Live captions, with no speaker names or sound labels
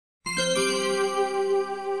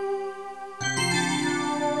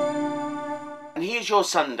is your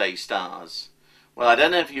Sunday, stars? Well, I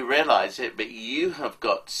don't know if you realise it, but you have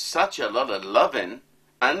got such a lot of loving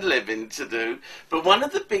and living to do. But one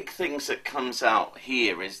of the big things that comes out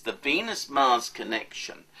here is the Venus-Mars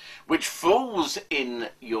connection, which falls in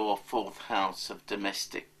your fourth house of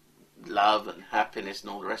domestic love and happiness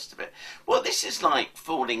and all the rest of it. Well, this is like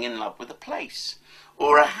falling in love with a place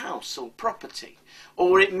or a house or property,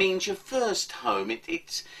 or it means your first home.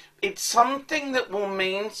 It's something that will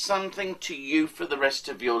mean something to you for the rest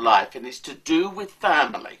of your life, and it's to do with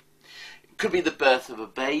family. It could be the birth of a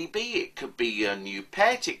baby, it could be a new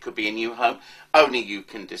pet, it could be a new home. Only you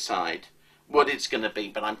can decide what it's going to be.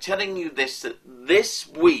 But I'm telling you this, that this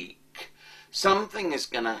week something is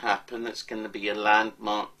going to happen that's going to be a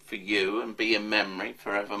landmark for you and be a memory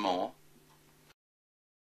forevermore.